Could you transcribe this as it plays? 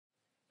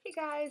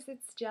Hey guys,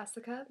 it's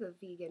Jessica, the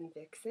Vegan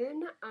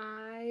Vixen.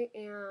 I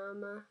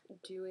am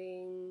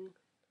doing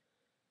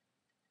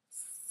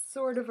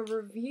sort of a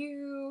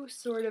review,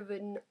 sort of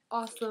an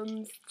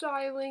awesome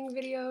styling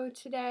video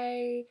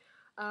today.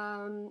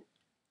 Um,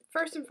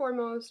 First and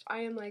foremost, I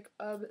am like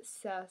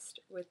obsessed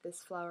with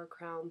this flower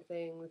crown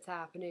thing that's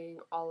happening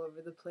all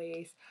over the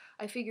place.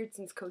 I figured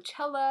since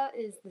Coachella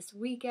is this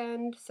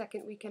weekend,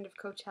 second weekend of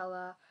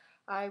Coachella,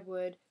 I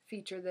would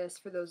feature this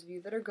for those of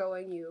you that are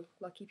going, you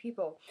lucky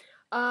people.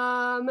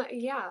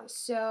 Yeah,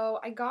 so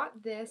I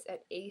got this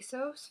at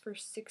ASOS for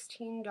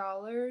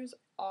 $16.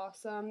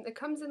 Awesome. It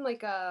comes in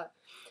like a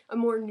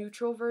more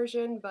neutral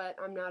version, but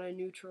I'm not a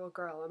neutral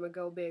girl. I'm a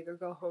go big or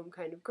go home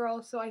kind of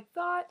girl, so I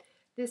thought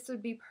this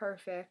would be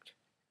perfect,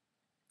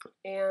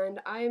 and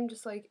I am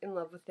just like in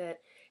love with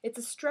it. It's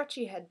a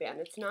stretchy headband.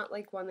 It's not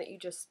like one that you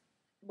just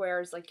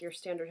wears like your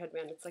standard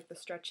headband. It's like the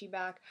stretchy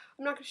back.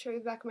 I'm not going to show you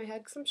the back of my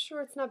head because I'm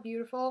sure it's not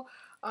beautiful.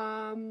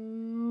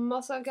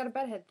 Also, I've got a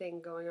bedhead thing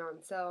going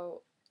on,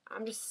 so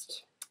I'm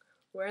just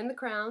wearing the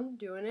crown,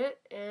 doing it,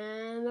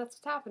 and that's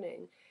what's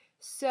happening.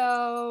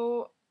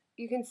 So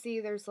you can see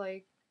there's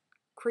like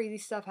crazy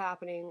stuff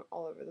happening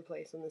all over the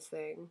place on this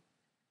thing.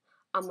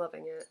 I'm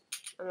loving it.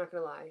 I'm not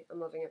gonna lie, I'm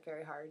loving it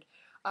very hard.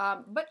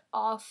 But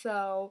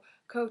also,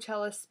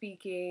 Coachella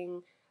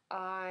speaking,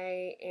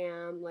 I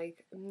am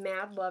like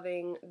mad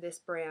loving this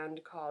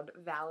brand called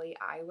Valley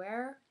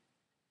Eyewear.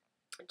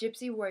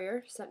 Gypsy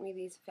Warrior sent me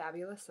these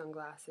fabulous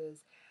sunglasses,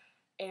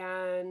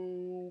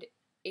 and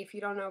if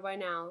you don't know by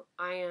now,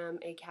 I am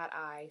a cat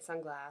eye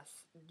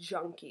sunglass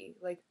junkie,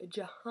 like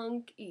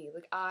junkie.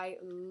 Like I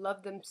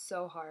love them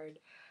so hard,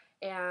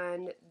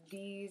 and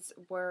these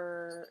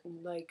were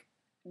like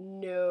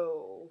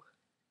no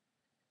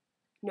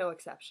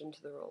exception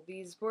to the rule.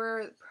 These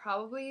were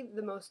probably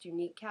the most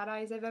unique cat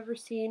eyes I've ever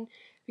seen,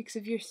 because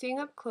if you're seeing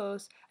up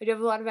close, I do have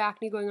a lot of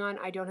acne going on.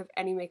 I don't have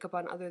any makeup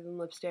on other than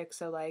lipstick,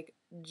 so like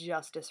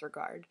just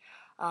disregard.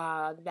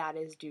 That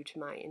is due to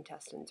my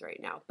intestines right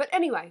now. But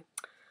anyway,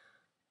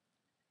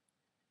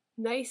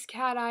 nice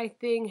cat eye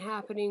thing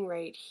happening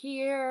right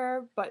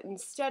here, but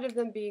instead of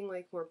them being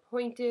like more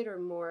pointed or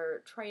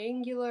more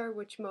triangular,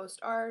 which most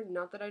are,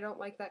 not that I don't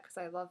like that because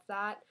I love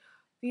that,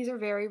 these are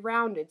very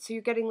rounded. So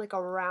you're getting like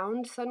a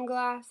round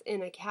sunglass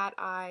in a cat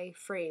eye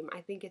frame.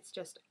 I think it's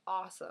just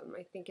awesome.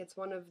 I think it's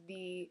one of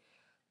the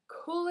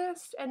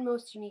coolest and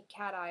most unique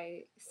cat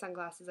eye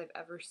sunglasses I've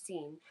ever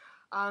seen.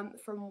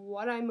 From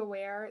what I'm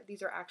aware,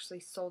 these are actually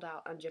sold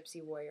out on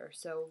Gypsy Warrior.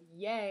 So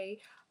yay,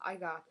 I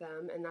got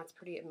them, and that's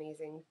pretty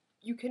amazing.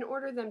 You can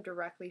order them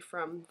directly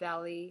from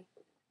Valley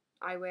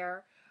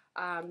Eyewear.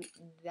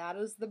 That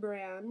is the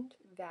brand,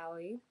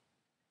 Valley.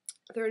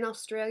 They're an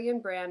Australian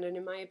brand, and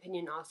in my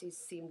opinion, Aussies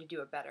seem to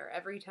do it better.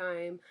 Every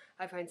time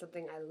I find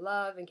something I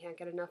love and can't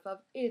get enough of,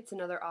 it's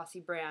another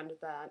Aussie brand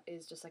that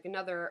is just like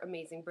another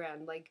amazing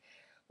brand. Like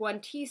One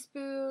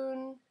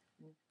Teaspoon,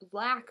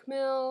 Black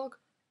Milk,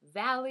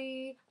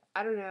 Valley,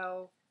 I don't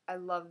know. I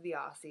love the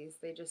Aussies.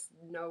 They just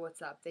know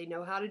what's up. They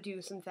know how to do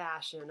some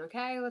fashion,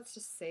 okay? Let's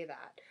just say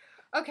that.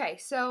 Okay,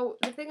 so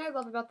the thing I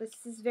love about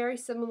this is very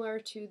similar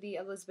to the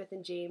Elizabeth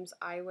and James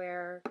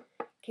eyewear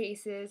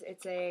cases.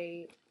 It's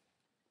a,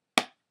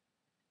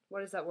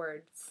 what is that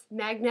word? It's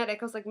magnetic.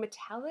 I was like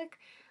metallic,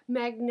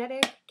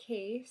 magnetic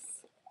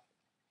case.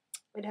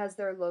 It has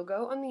their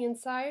logo on the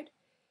inside.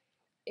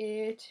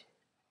 It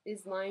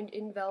is lined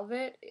in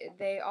velvet.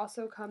 They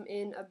also come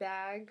in a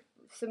bag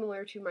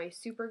similar to my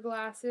super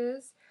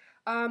glasses.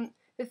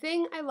 The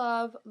thing I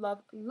love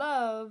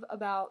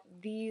about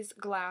these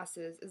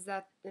glasses is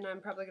that, and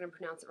I'm probably going to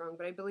pronounce it wrong,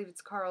 but I believe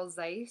it's Carl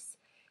Zeiss.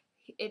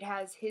 It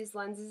has his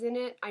lenses in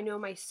it. I know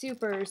my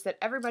supers that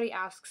everybody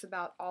asks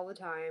about all the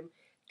time,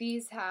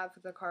 these have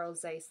the Carl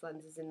Zeiss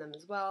lenses in them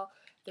as well.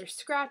 They're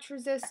scratch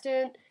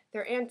resistant,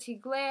 they're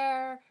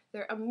anti-glare,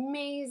 they're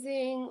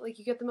amazing. Like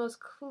you get the most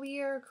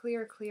clear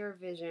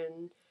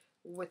vision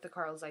with the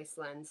Carl Zeiss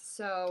lens.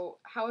 So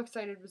how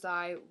excited was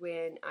I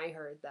when I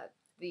heard that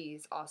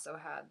these also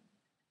had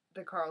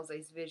the Carl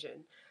Zeiss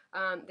vision.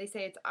 They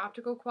say it's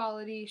optical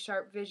quality,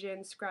 sharp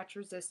vision, scratch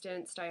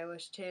resistant,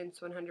 stylish tints,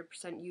 100%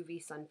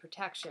 UV sun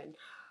protection.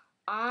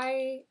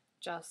 I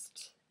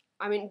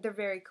mean, they're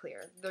very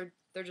clear.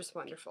 They're just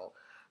wonderful.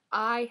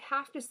 I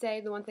have to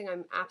say the one thing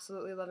I'm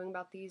absolutely loving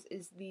about these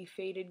is the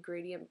faded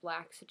gradient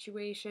black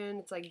situation.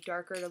 It's like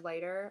darker to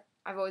lighter.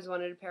 I've always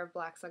wanted a pair of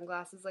black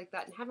sunglasses like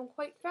that and haven't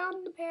quite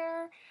found the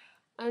pair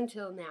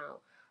until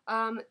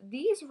now.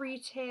 These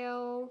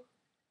retail,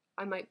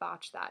 I might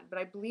botch that, but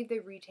I believe they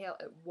retail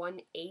at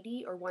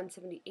 $180 or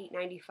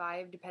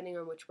 $178.95 depending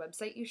on which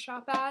website you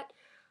shop at.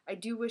 I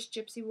do wish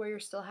Gypsy Warrior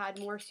still had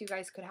more so you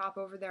guys could hop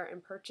over there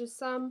and purchase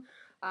some.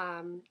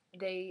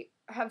 They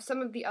have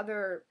some of the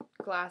other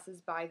glasses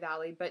by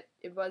Valley, but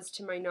it was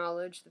to my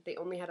knowledge that they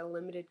only had a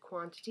limited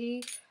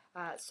quantity,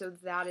 so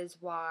that is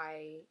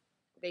why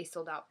they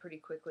sold out pretty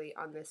quickly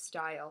on this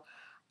style.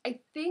 I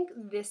think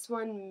this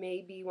one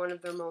may be one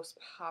of their most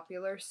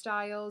popular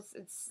styles.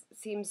 It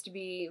seems to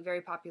be very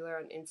popular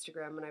on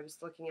Instagram when I was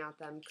looking at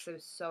them because I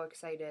was so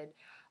excited.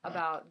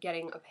 about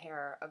getting a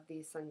pair of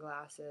these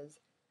sunglasses.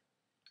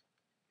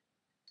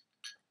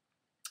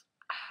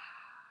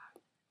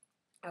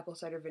 Apple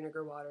cider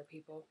vinegar water,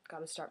 people.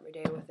 Gotta start my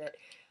day with it.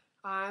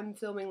 I'm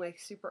filming like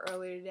super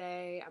early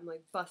today. I'm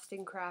like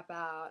busting crap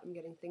out. I'm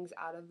getting things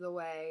out of the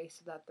way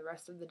so that the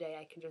rest of the day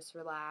I can just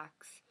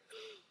relax.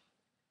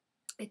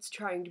 It's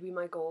trying to be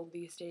my goal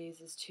these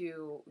days, is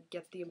to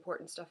get the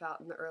important stuff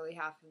out in the early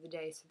half of the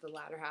day so the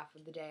latter half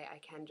of the day I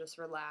can just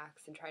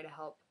relax and try to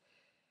help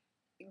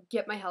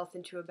get my health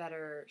into a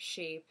better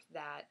shape,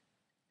 that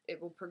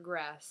it will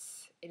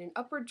progress in an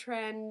upward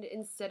trend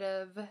instead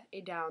of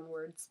a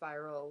downward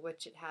spiral,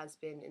 which it has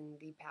been in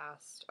the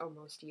past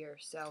almost year.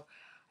 So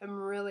I'm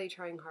really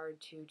trying hard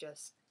to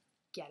just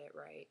get it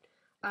right.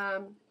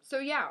 So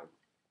yeah,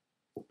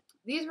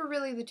 these were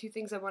really the two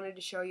things I wanted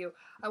to show you.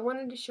 I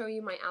wanted to show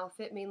you my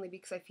outfit mainly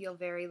because I feel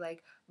very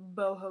like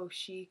boho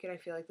chic, and I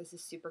feel like this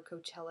is super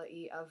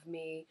Coachella-y of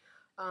me.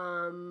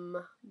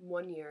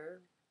 1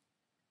 year,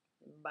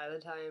 by the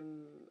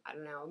time, I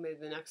don't know, maybe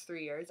the next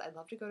 3 years, I'd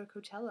love to go to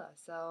Coachella.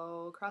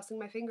 So crossing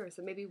my fingers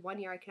that maybe 1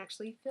 year I can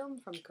actually film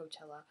from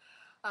Coachella.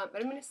 But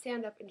I'm going to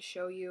stand up and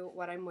show you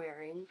what I'm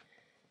wearing.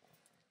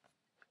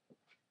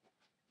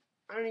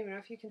 I don't even know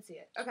if you can see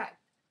it. Okay,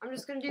 I'm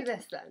just going to do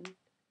this then.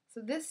 So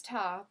this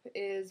top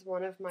is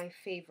one of my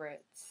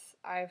favorites.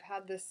 I've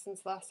had this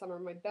since last summer.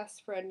 My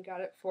best friend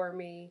got it for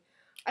me.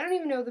 I don't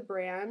even know the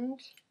brand.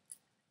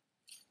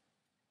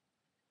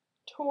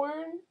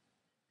 Torn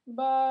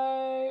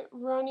by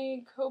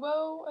Ronnie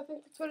Kobo, I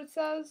think that's what it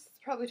says. It's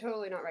probably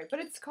totally not right, but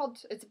it's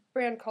a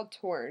brand called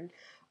Torn.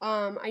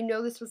 I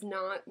know this was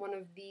not one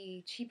of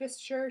the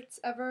cheapest shirts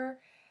ever,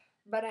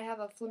 but I have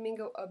a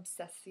flamingo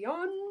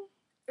obsession,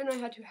 and I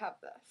had to have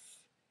this.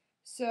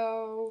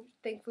 So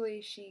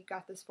thankfully she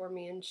got this for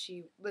me, and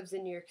she lives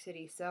in New York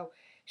City, so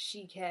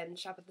she can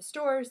shop at the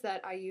stores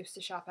that I used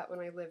to shop at when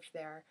I lived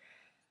there.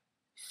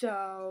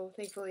 So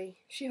thankfully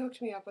she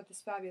hooked me up with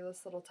this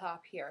fabulous little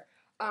top here.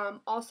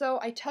 Also,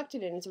 I tucked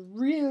it in. It's a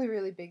really,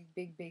 really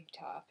big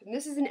top. And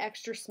this is an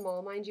extra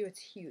small, mind you. It's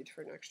huge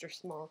for an extra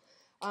small.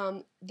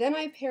 Then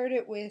I paired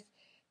it with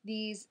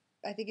these,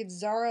 I think it's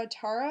Zara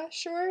Tara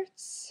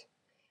shorts.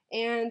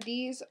 And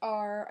these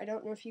are, I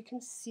don't know if you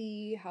can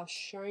see how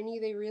shiny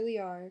they really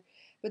are,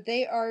 but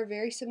they are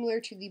very similar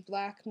to the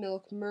Black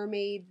Milk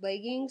Mermaid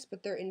leggings,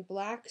 but they're in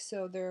black,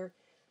 so they're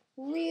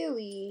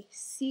really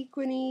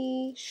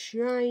sequiny,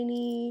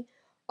 shiny,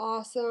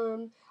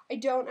 awesome. I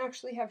don't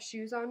actually have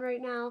shoes on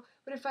right now,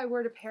 but if I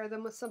were to pair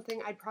them with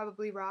something, I'd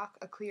probably rock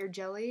a clear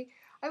jelly.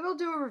 I will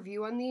do a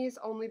review on these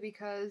only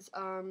because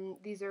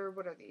these are,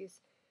 what are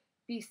these?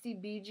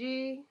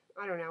 BCBG?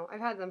 I don't know. I've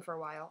had them for a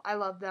while. I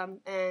love them,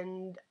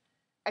 and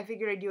I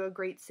figured I'd do a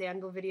great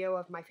sandal video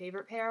of my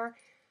favorite pair,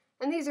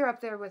 and these are up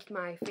there with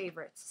my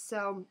favorites.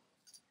 So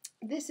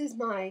this is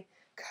my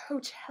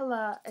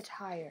Coachella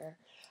attire.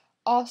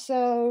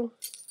 Also,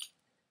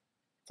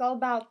 it's all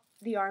about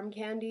the arm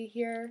candy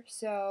here.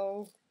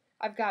 So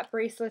I've got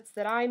bracelets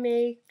that I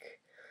make.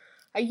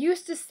 I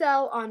used to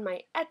sell on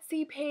my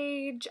Etsy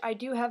page. I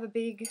do have a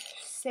big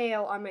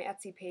sale on my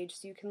Etsy page,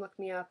 so you can look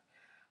me up.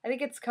 I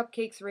think it's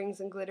cupcakes, rings,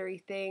 and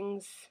glittery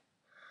things.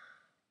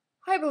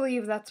 I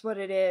believe that's what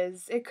it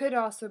is. It could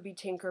also be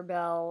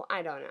Tinkerbell.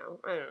 I don't know.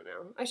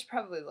 I should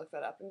probably look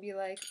that up and be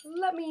like,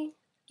 let me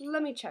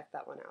check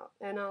that one out,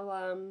 and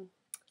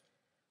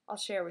I'll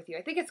share with you.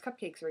 I think it's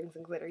cupcakes, rings,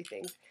 and glittery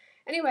things.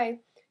 Anyway,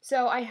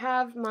 so I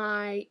have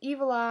my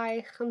Evil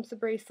Eye Hamsa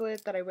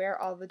bracelet that I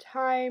wear all the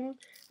time.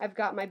 I've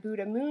got my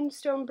Buddha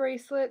Moonstone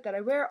bracelet that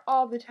I wear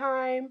all the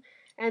time.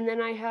 And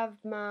then I have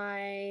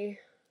my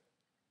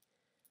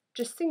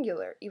just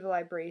singular Evil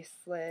Eye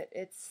bracelet.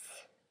 I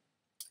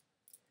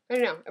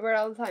don't know, I wear it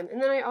all the time.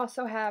 And then I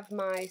also have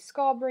my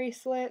skull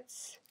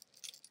bracelets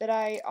that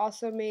I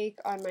also make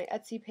on my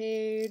Etsy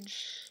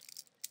page.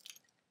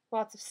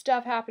 Lots of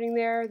stuff happening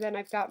there. Then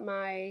I've got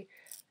my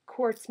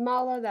quartz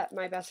mala that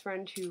my best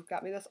friend who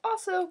got me this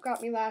also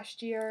got me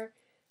last year.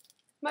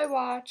 My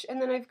watch,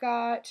 and then I've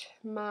got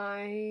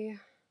my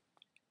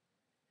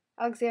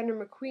Alexander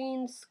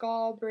McQueen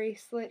skull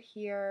bracelet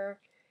here,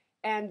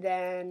 and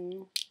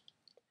then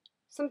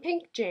some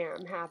pink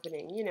jam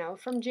happening, you know,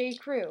 from J.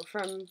 Crew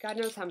from God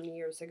knows how many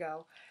years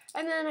ago.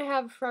 And then I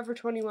have Forever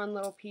 21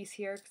 little piece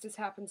here because this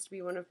happens to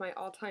be one of my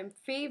all-time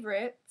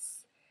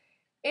favorites.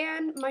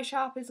 And my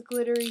shop is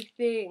Glittery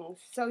Things,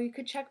 so you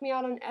could check me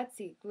out on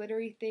Etsy.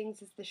 Glittery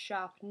Things is the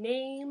shop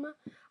name.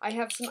 I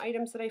have some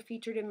items that I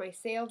featured in my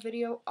sale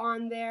video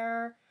on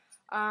there.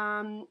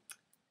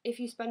 If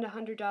you spend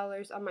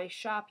 $100 on my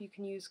shop, you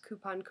can use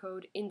coupon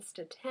code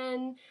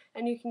INSTA10,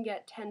 and you can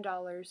get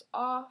 $10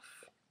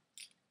 off.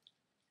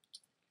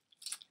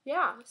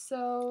 Yeah,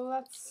 so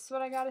that's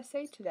what I gotta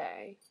say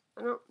today.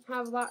 I don't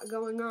have a lot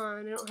going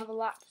on. I don't have a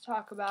lot to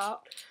talk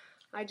about.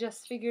 I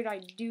just figured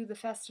I'd do the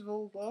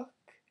festival look.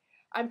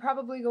 I'm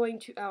probably going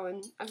to, oh,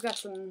 and I've got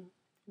some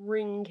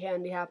ring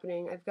candy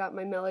happening. I've got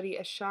my Melody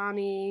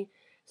Ashani,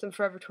 some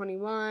Forever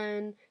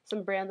 21,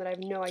 some brand that I have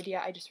no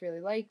idea. I just really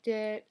liked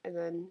it. And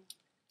then,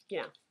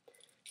 yeah.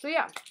 So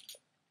yeah,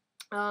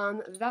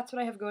 that's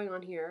what I have going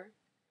on here.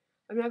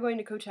 I'm not going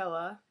to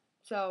Coachella,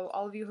 so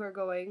all of you who are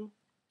going,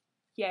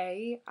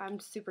 yay, I'm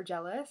super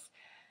jealous.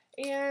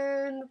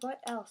 And what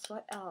else?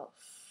 What else?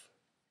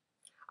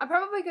 I'm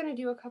probably going to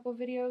do a couple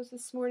videos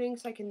this morning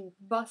so I can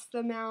bust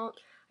them out.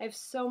 I have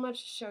so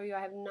much to show you.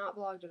 I have not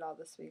vlogged at all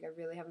this week. I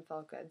really haven't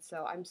felt good,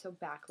 so I'm so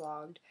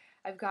backlogged.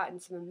 I've gotten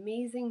some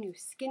amazing new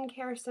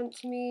skincare sent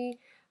to me.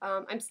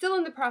 I'm still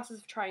in the process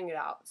of trying it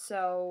out.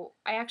 So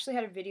I actually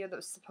had a video that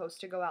was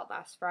supposed to go out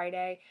last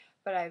Friday,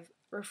 but I've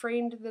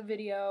refrained the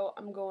video.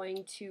 I'm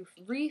going to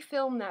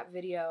refilm that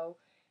video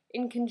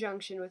in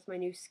conjunction with my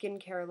new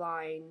skincare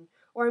line,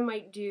 or I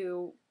might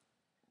do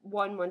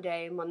one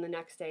day and one the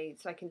next day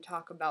so I can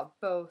talk about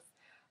both.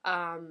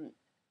 I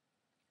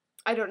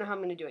don't know how I'm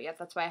going to do it yet.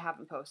 That's why I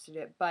haven't posted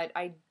it. But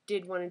I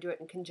did want to do it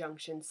in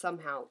conjunction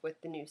somehow with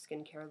the new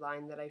skincare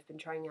line that I've been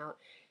trying out.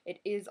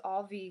 It is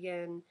all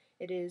vegan.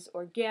 It is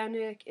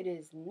organic. It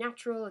is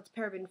natural. It's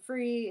paraben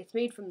free. It's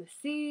made from the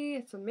sea.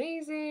 It's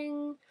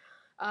amazing.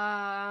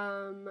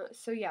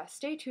 So yeah,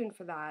 stay tuned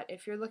for that.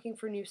 If you're looking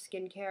for new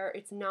skincare,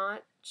 it's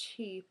not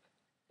cheap,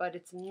 but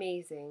it's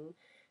amazing.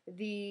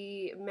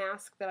 The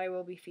mask that I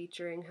will be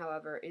featuring,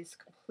 however, is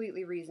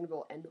completely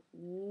reasonable and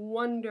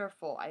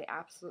wonderful. I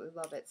absolutely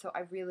love it. So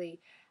I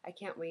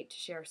can't wait to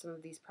share some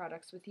of these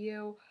products with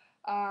you.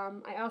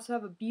 I also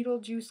have a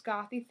Beetlejuice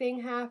Gothy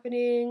thing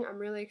happening. I'm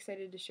really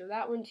excited to show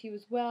that one to you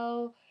as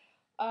well.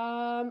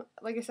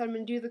 Like I said, I'm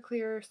going to do the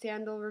clear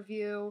sandal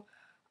review.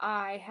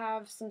 I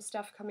have some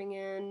stuff coming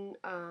in.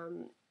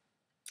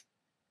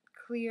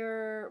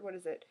 Clear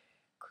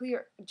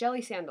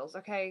jelly sandals.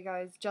 Okay,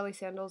 guys, jelly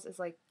sandals is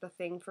like the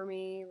thing for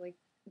me. Like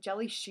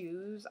jelly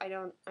shoes. I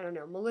don't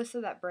know.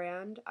 Melissa, that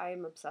brand, I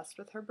am obsessed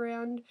with her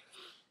brand.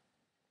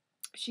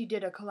 She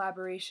did a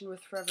collaboration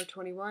with Forever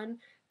 21.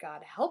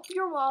 God help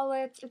your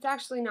wallets. It's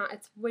actually not.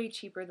 It's way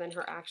cheaper than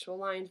her actual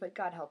line, but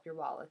God help your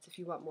wallets if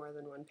you want more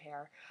than one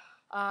pair.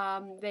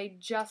 They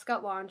just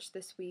got launched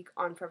this week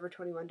on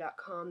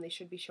forever21.com. They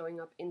should be showing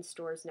up in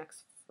stores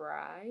next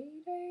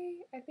Friday,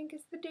 I think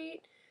is the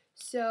date.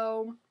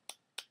 So,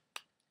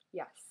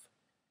 yes.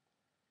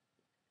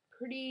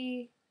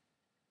 Pretty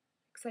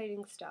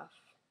exciting stuff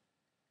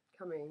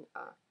coming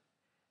up.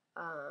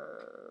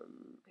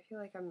 I feel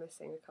like I'm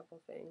missing a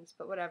couple things,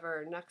 but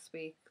whatever. Next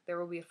week, there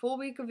will be a full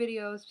week of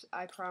videos,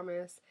 I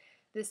promise.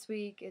 This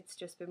week, it's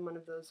just been one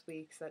of those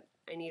weeks that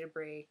I need a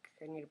break.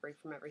 I need a break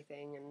from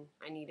everything, and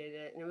I needed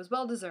it, and it was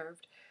well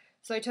deserved.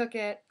 So I took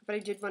it, but I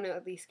did want to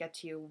at least get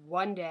to you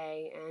one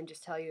day and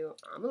just tell you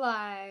I'm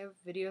alive.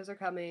 Videos are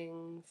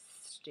coming.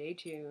 Stay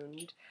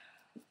tuned.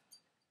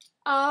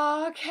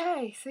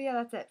 Okay, so yeah,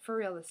 that's it for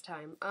real this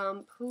time.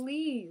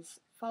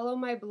 Please follow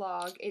my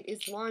blog. It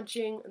is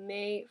launching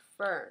May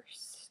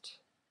 1st.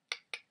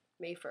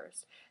 May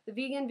 1st.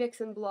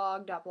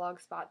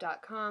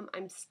 TheVeganVixenBlog.blogspot.com.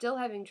 I'm still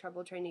having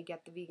trouble trying to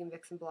get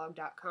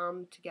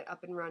TheVeganVixenBlog.com to get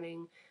up and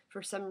running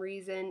for some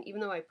reason. Even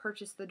though I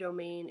purchased the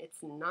domain,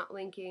 it's not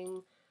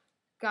linking.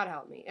 God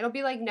help me. It'll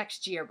be like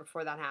next year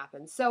before that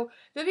happens. So,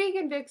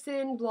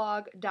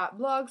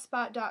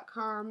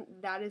 TheVeganVixenBlog.blogspot.com,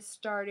 that is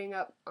starting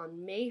up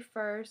on May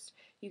 1st.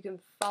 You can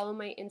follow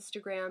my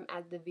Instagram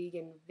at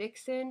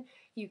TheVeganVixen.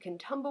 You can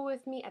tumble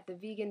with me at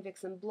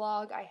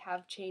TheVeganVixenBlog. I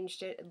have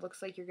changed it. It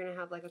looks like you're going to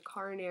have like a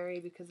coronary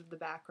because of the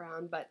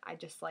background, but I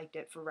just liked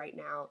it for right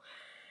now.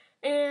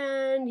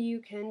 And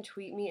you can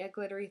tweet me at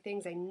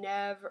glitterythings.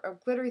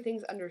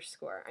 glitterythings_.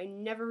 I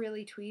never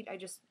really tweet. I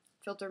just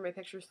filter my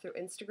pictures through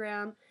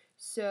Instagram.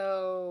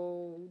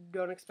 So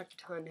don't expect a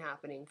ton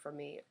happening from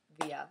me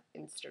via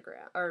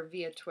Instagram or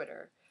via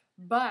Twitter.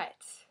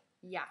 But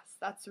yes,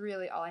 that's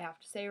really all I have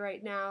to say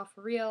right now.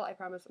 For real, I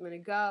promise I'm going to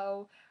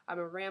go. I'm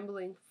a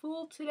rambling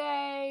fool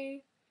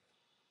today.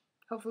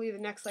 Hopefully the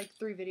next like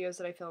 3 videos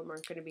that I film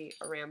aren't going to be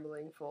a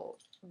rambling fool.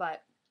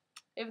 But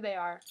if they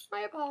are, my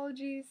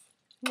apologies.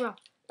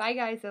 Bye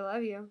guys, I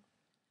love you.